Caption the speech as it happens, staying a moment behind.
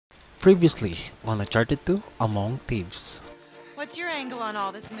Previously on Uncharted 2 Among Thieves. What's your angle on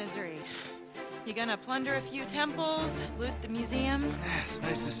all this misery? You gonna plunder a few temples, loot the museum? It's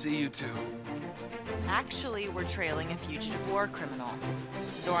nice to see you two. Actually, we're trailing a fugitive war criminal.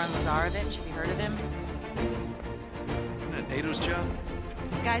 Zoran Lazarevic, have you heard of him? Isn't that NATO's job?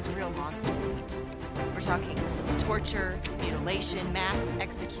 This guy's a real monster, Nate. We're talking torture, mutilation, mass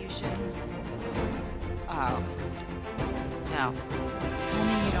executions. Oh. No. Tell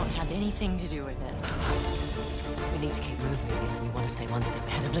me you don't have anything to do with it. We need to keep moving if we want to stay one step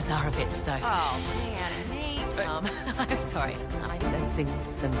ahead of Lazarevic, so... Oh, man, Nate. I'm sorry. I'm sensing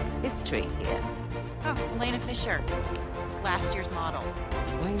some history here. Oh, Elena Fisher. Last year's model.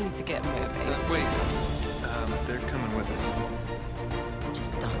 We need to get moving. Wait. They're coming with us.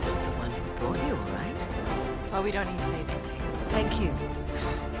 Just dance with the one who brought you, all right? Well, we don't need saving. Thank you.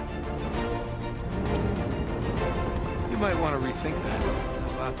 You might want to rethink that. How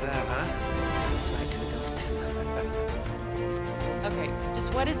about that, huh? It's right to the doorstep. Okay,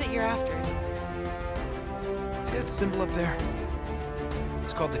 just what is it you're after? See that symbol up there?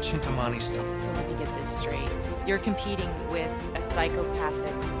 It's called the Chintamani Stone. So let me get this straight. You're competing with a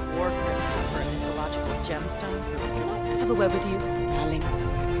psychopathic war criminal for a mythological gemstone? Can I have a word with you, darling?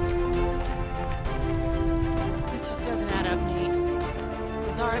 This just doesn't add up, Nate.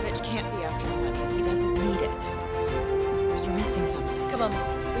 Lazarevic can't be after the money. He doesn't need it. You're missing something. Come on,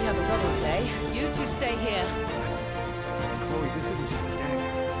 we haven't got all day. You two stay here. Chloe, this isn't just a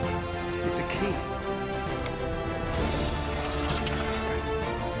dagger. It's a key.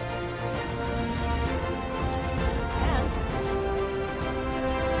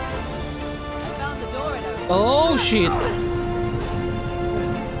 I found the door and opened. Oh shit!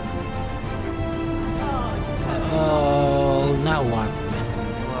 Oh, now what?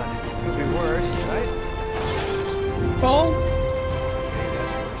 What? Could be worse, right? Oh!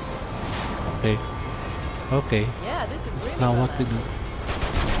 Okay, that's worse. Okay. Yeah, this is really Now what to do?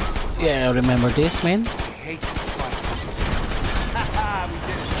 Yeah, remember this, man? I hate spikes. Haha, we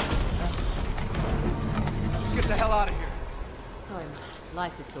did it. Let's get the hell out of here. Sorry,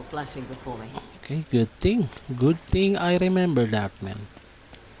 life is still flashing before me. Okay, good thing. Good thing I remember that, man.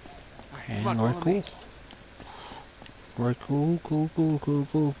 And Come on, we're follow cool. me. We're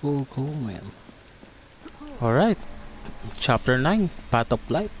cool, man. Alright. Chapter 9, Path of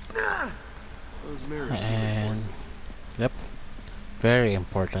Light. Those mirrors seem And yep, very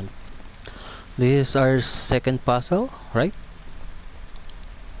important. This is our second puzzle, right?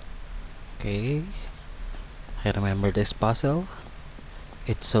 Okay, I remember this puzzle.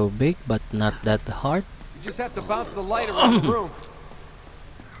 It's so big but not that hard. You just have to bounce the light around the room.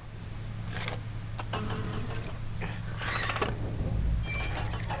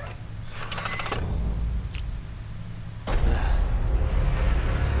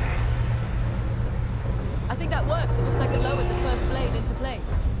 Let's see. I think that worked. It looks like it lowered the first blade into place.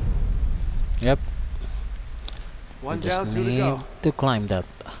 Yep, One we just down, two to need go. to climb that.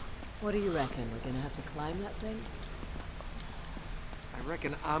 What do you reckon? We're gonna have to climb that thing? I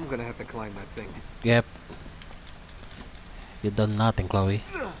reckon I'm gonna have to climb that thing. Yep, you done nothing, Chloe.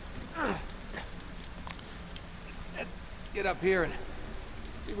 Let's get up here and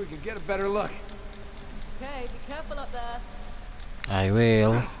see if we can get a better look. Okay, be careful up there. I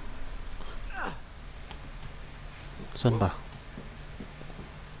will. Saan ba?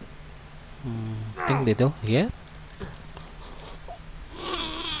 Think dito? Yeah?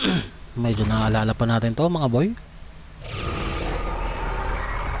 Medyo naalala pa natin to, mga boy.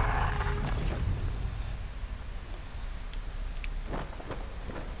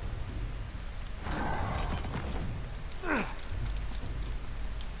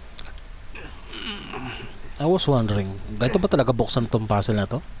 I was wondering, ganito ba talaga buksan tong puzzle na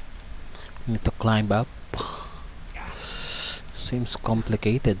to? Need to climb up. Seems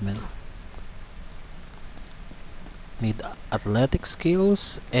complicated, man. Need athletic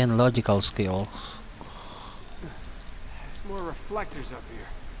skills and logical skills. There's more reflectors up here.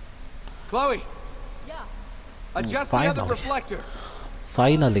 Chloe, Yeah. adjust the other finally. reflector.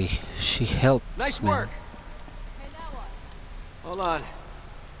 Finally, she helps, Nice man. work. Okay, now what? Hold on.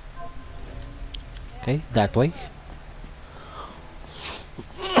 Okay, that way.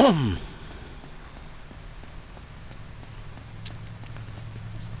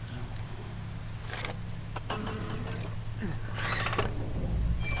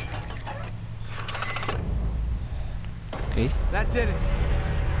 Okay, That did it.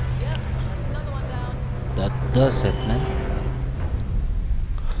 Yep, that's another one down. that does it, man.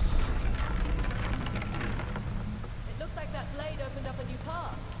 It looks like that blade opened up a new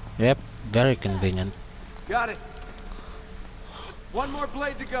path. Yep, very convenient. Got it. One more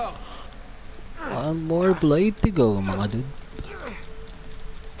blade to go. One more blade to go, mga dude.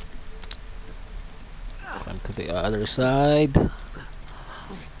 Come to the other side.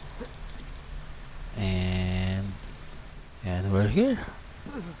 And we're here.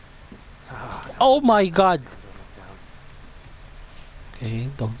 Oh my god. Okay,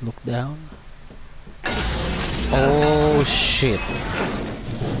 don't look down. Oh shit.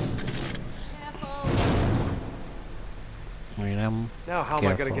 Wait, Now how am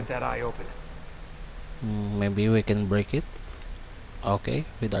I gonna careful. get that eye open? Maybe we can break it. Okay,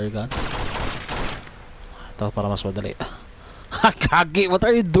 with our gun. Ito para mas madali. Kagi, what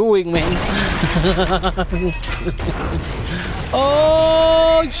are you doing, man?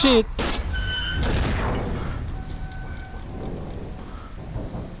 Oh shit.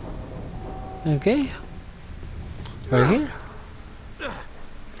 Okay. We're here.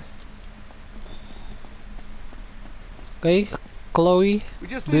 Okay, Chloe, We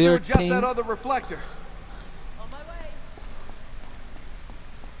just do need to your adjust thing. that other reflector.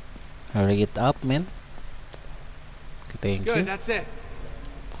 Hurry it up, man. Okay, thank Good, you. that's it.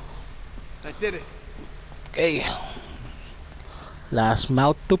 That did it. Okay. Last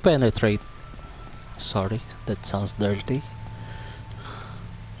mouth to penetrate. Sorry, that sounds dirty.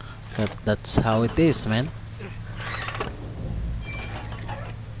 But that's how it is, man.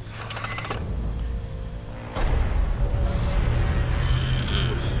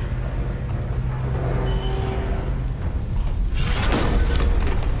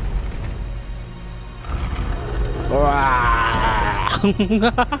 Coming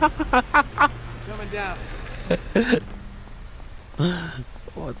down.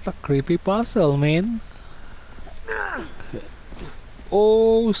 What a creepy puzzle, man.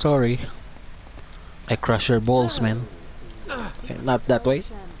 Oh, sorry. I crush your balls, man. Okay, not that way.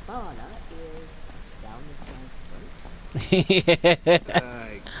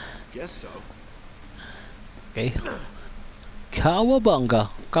 I guess so. Okay.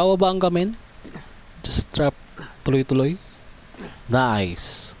 Kawabanga. Kawabanga, man. Just trap tuloy-tuloy.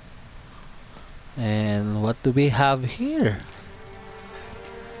 Nice. And what do we have here?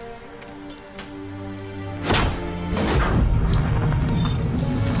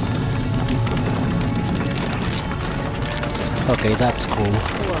 Okay, that's cool.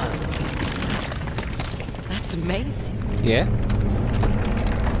 Whoa. That's amazing. Yeah?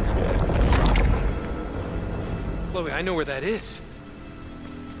 Chloe, I know where that is.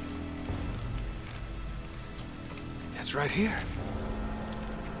 It's right here.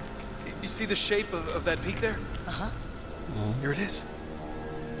 You see the shape of that peak there? Uh-huh. Here it is.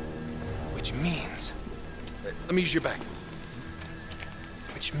 Which means... Let me use your back.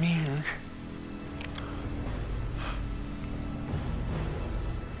 Which means...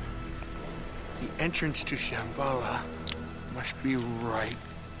 the entrance to Shambhala must be right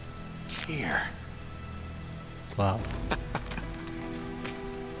here. Wow.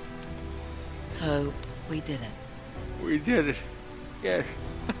 So, we did it. We did it. Yes.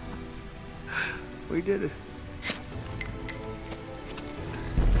 We did it.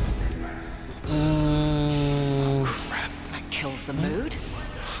 Crap, that kills the mood.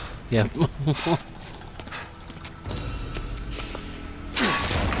 Yeah.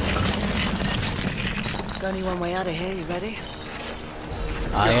 There's only one way out of here, you ready?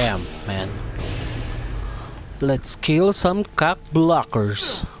 I am, man. Let's kill some cock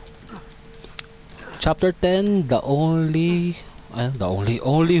blockers. Chapter 10, the only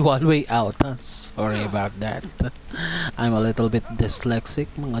one way out. Sorry about that. I'm a little bit dyslexic,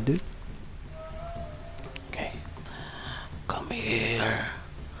 mga dude. Okay. Come here.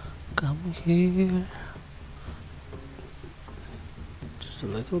 Come here. Just a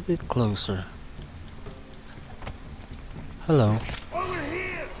little bit closer. Hello.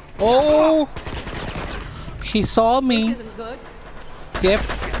 Oh! He saw me. Isn't good. Yep.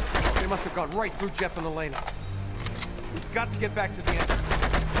 They must have gone right through Jeff and Elena. We've got to get back to the entrance.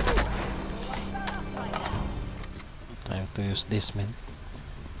 Time to use this, man.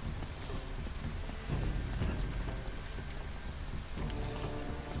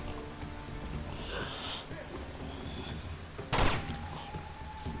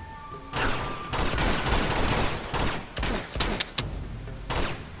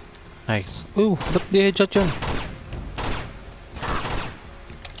 Nice. Ooh, ba't di headshot yun?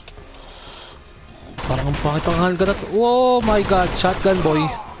 Parang ang pangit ang handgun na to. Oh my god, shotgun boy.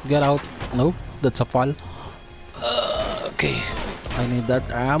 Get out. No, that's a fall. Okay, I need that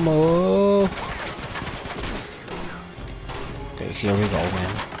ammo. Okay, here we go,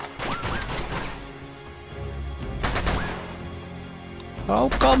 man. How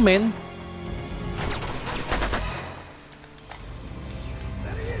come, man?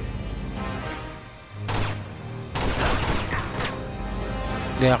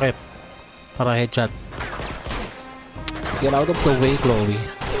 Gayakit. Para headshot. Get out of the way, Chloe.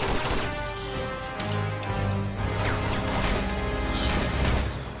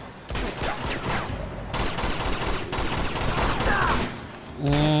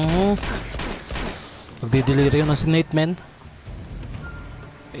 Magdidelirium na si Nate, man.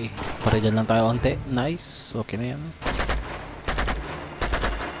 Okay, pare dyan lang tayo onte. Nice, okay na yan.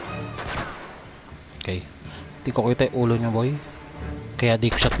 Okay, di ko kita yung ulo niya, boy. Kaya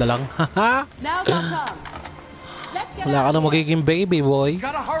dick shot na lang. Haha! Wala ka na magiging baby, boy.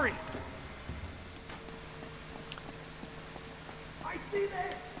 Gotta hurry.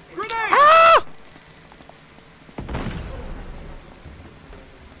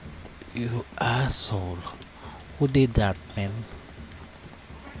 You asshole. Who did that, man?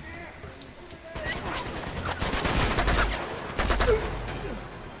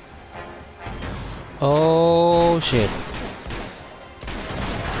 Oh, shit.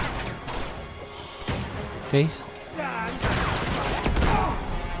 Okay.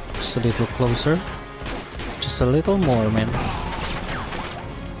 Just a little closer. Just a little more, man.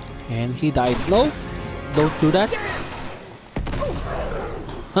 And he died. No! Don't do that.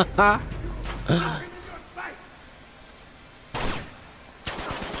 Haha.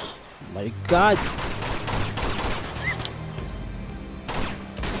 My God.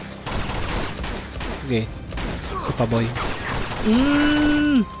 Okay. Isa pa, boy.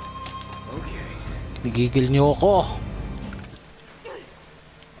 Okay. Nagigil niyo ako.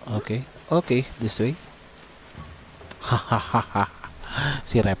 Okay. Okay. This way. Hahaha.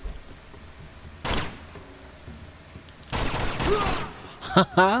 Si Rep.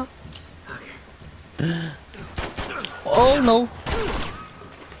 Haha. Oh no.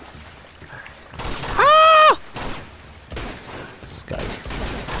 Ah! This guy.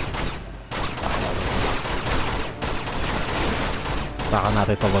 Baka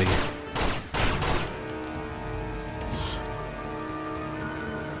natin ito, boy.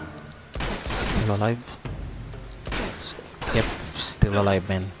 Still alive? Yep, still alive,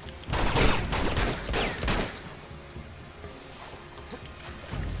 man.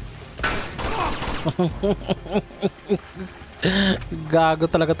 Gago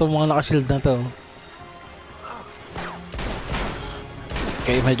talaga itong mga naka-shield na to.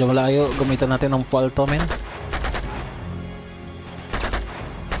 Okay, medyo malayo. Gamitan natin ng palto, men.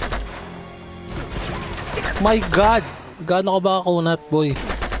 My God! Gaano ka ba kunat, boy?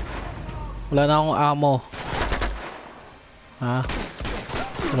 Wala na akong ammo. Ha?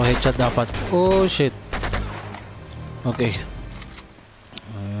 So, headshot dapat. Oh, shit. Okay.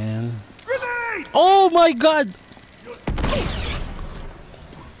 Ayan. Oh my God!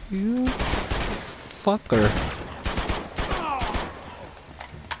 You fucker.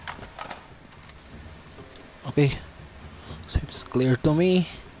 Okay. Seems clear to me.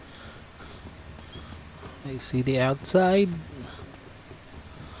 I see the outside.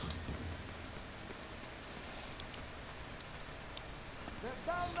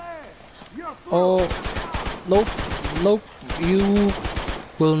 Oh, nope, nope. You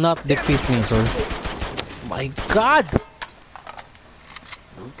will not defeat me, sir. My God!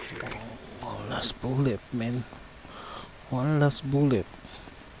 Okay. One last bullet, man. One last bullet.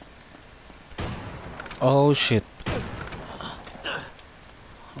 Oh shit.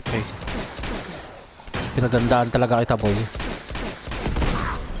 Okay. Pinagandaan talaga kita, boy.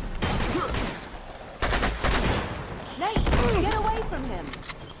 Nate, get away from him.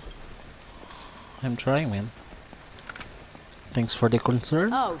 I'm trying, man. Thanks for the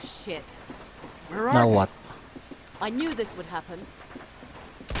concern. Oh shit. Where are Now they? what? I knew this would happen.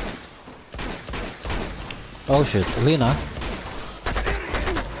 Oh shit, Lena.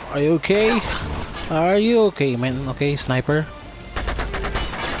 Are you okay? Are you okay, man? Okay, sniper.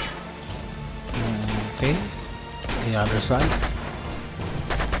 Okay. The other side.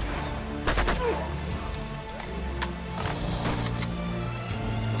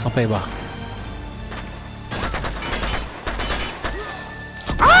 Saan pa iba?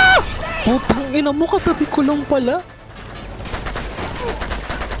 Ah! Putang ina mo, katabi ko lang pala.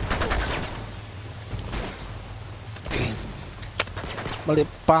 Okay. Mali,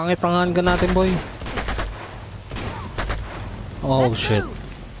 pangit-pangan ka natin, boy. Oh shit.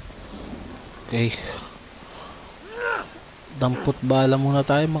 Okay. Dampot bala muna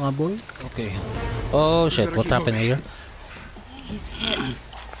tayo, mga boy. Okay. Oh shit, what happened here? He's hit.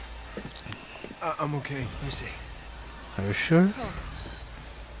 I'm okay. Let me see. Are you sure?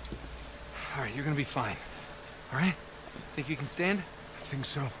 All right, you're gonna be fine. All right? Think you can stand? I think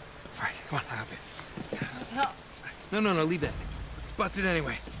so. All right, come on, hop in. Help. No, leave that. It's busted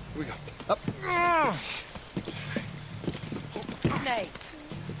anyway. Here we go. Up. Nate.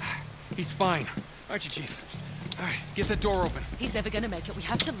 He's fine. Aren't you, Chief? All right, get the door open. He's never gonna make it. We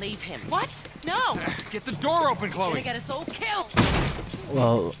have to leave him. What? No! Get the door open, Gonna Chloe. get us all killed.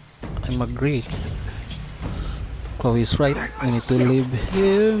 Well, I'm agree. Chloe's right. We need to leave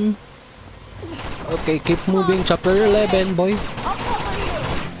him. Okay, keep moving. Chapter 11, boy.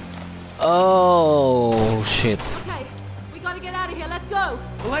 Oh, shit. Okay, we gotta get out of here. Let's go.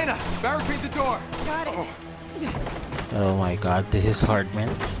 Elena, barricade the door. Got it. Oh my god, this is hard, man.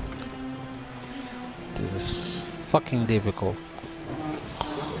 This is fucking difficult.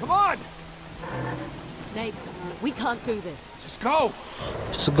 Come on, Nate, we can't do this. just go.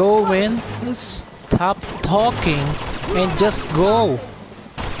 Just go, man. Just stop talking and just go.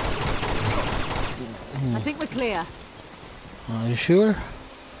 I think we're clear. Are you sure?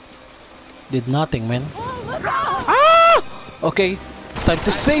 Did nothing, man. Oh, look out! Ah! Okay, time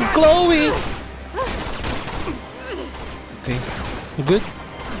to save Chloe. Okay, you good?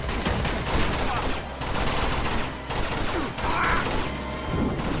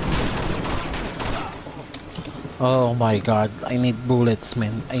 Oh my god, I need bullets,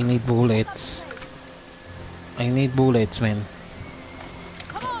 man. I need bullets. I need bullets, man.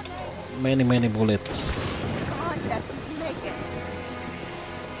 Come on, Nate. Many, many bullets. Come on, Jeff. You can make it.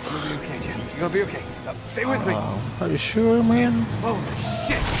 You're gonna be okay, Jeff. You're gonna be okay. Stay with me. Are you sure, man? Holy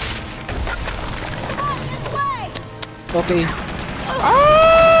shit! Come on, this way! Okay.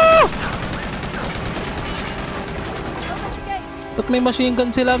 Ah! Open the gate. Ba't may machine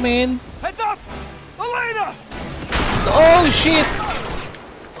gun sila, man? Heads up, Elena! Oh shit!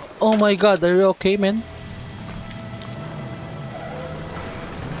 Oh my god, are you okay, man?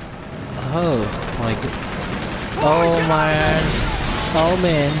 Oh my god. Oh man. Oh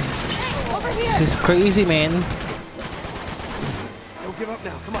man. Over here. This is crazy, man. Don't give up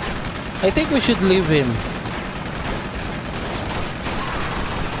now. Come on. I think we should leave him.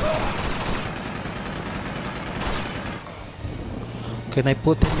 Can I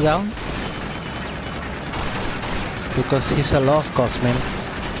put him down? Because he's a lost cause, man.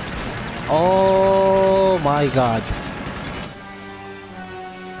 Oh my god.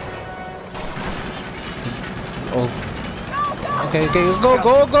 Oh. Okay, okay, go,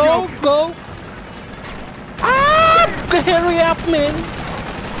 go, go, go. Ah! Hurry up, man.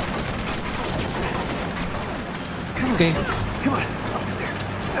 Okay, Come on. Up the stairs.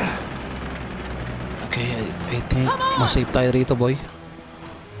 okay, I think masave tayo rito, boy.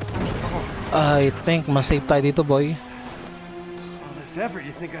 I think masave tayo dito, boy. All this effort,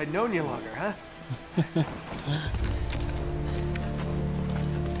 you'd think I'd known you longer, huh?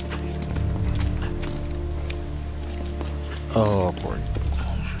 Oh, boy.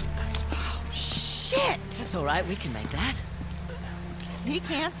 Shit! It's all right. We can make that. He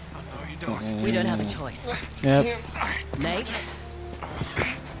can't. Oh, no, you don't. We don't have a choice. Yep. Nate?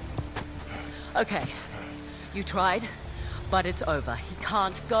 Okay. You tried, but it's over. He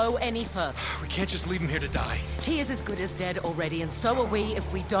can't go any further. We can't just leave him here to die. He is as good as dead already, and so are we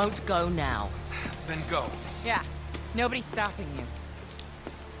if we don't go now. Then go. Yeah. Nobody's stopping you.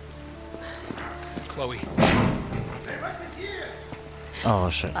 Chloe.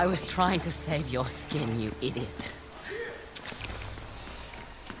 Oh, shit. I was trying to save your skin, you idiot.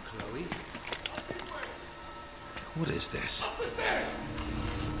 Chloe? What is this?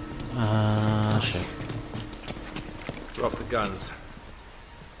 Shit. Drop the guns.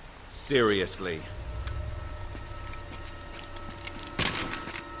 Seriously.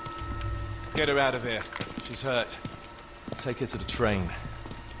 Get her out of here. She's hurt. Take her to the train.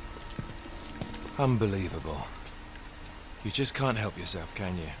 Unbelievable. You just can't help yourself,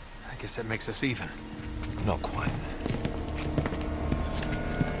 can you? I guess that makes us even. Not quite.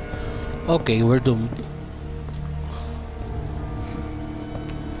 Okay, we're doomed.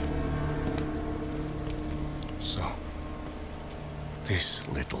 So, this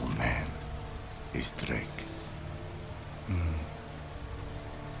little man is Drake.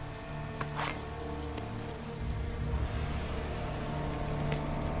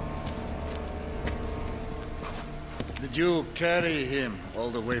 Did you carry him all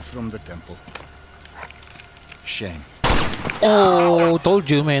the way from the temple? Shame. Oh, told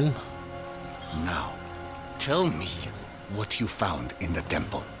you, man. Now, tell me what you found in the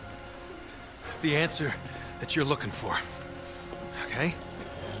temple. The answer that you're looking for. Okay?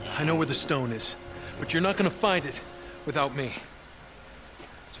 I know where the stone is, but you're not gonna find it without me.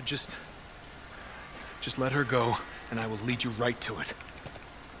 So just let her go, and I will lead you right to it.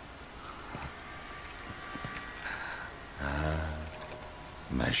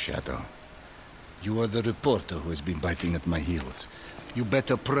 My shadow. You are the reporter who has been biting at my heels. You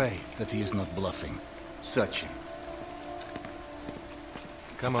better pray that he is not bluffing. Search him.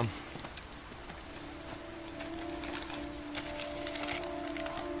 Come on.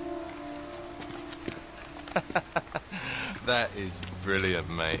 That is brilliant,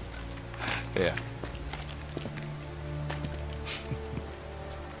 mate. Here.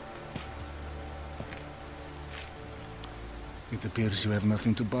 It appears you have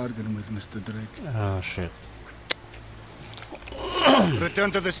nothing to bargain with, Mr. Drake. Oh shit. Return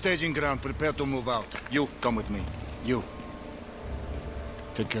to the staging ground. Prepare to move out. You, come with me. You.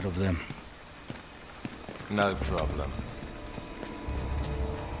 Take care of them. No problem.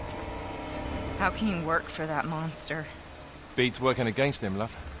 How can you work for that monster? Beats working against him,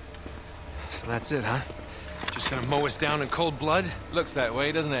 love. So that's it, huh? Just gonna mow us down in cold blood? Looks that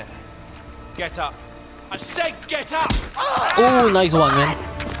way, doesn't it? Get up. I said get up! Oh, nice one, man.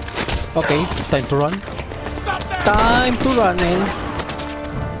 Okay, time to run. Stop there! Time to run, man.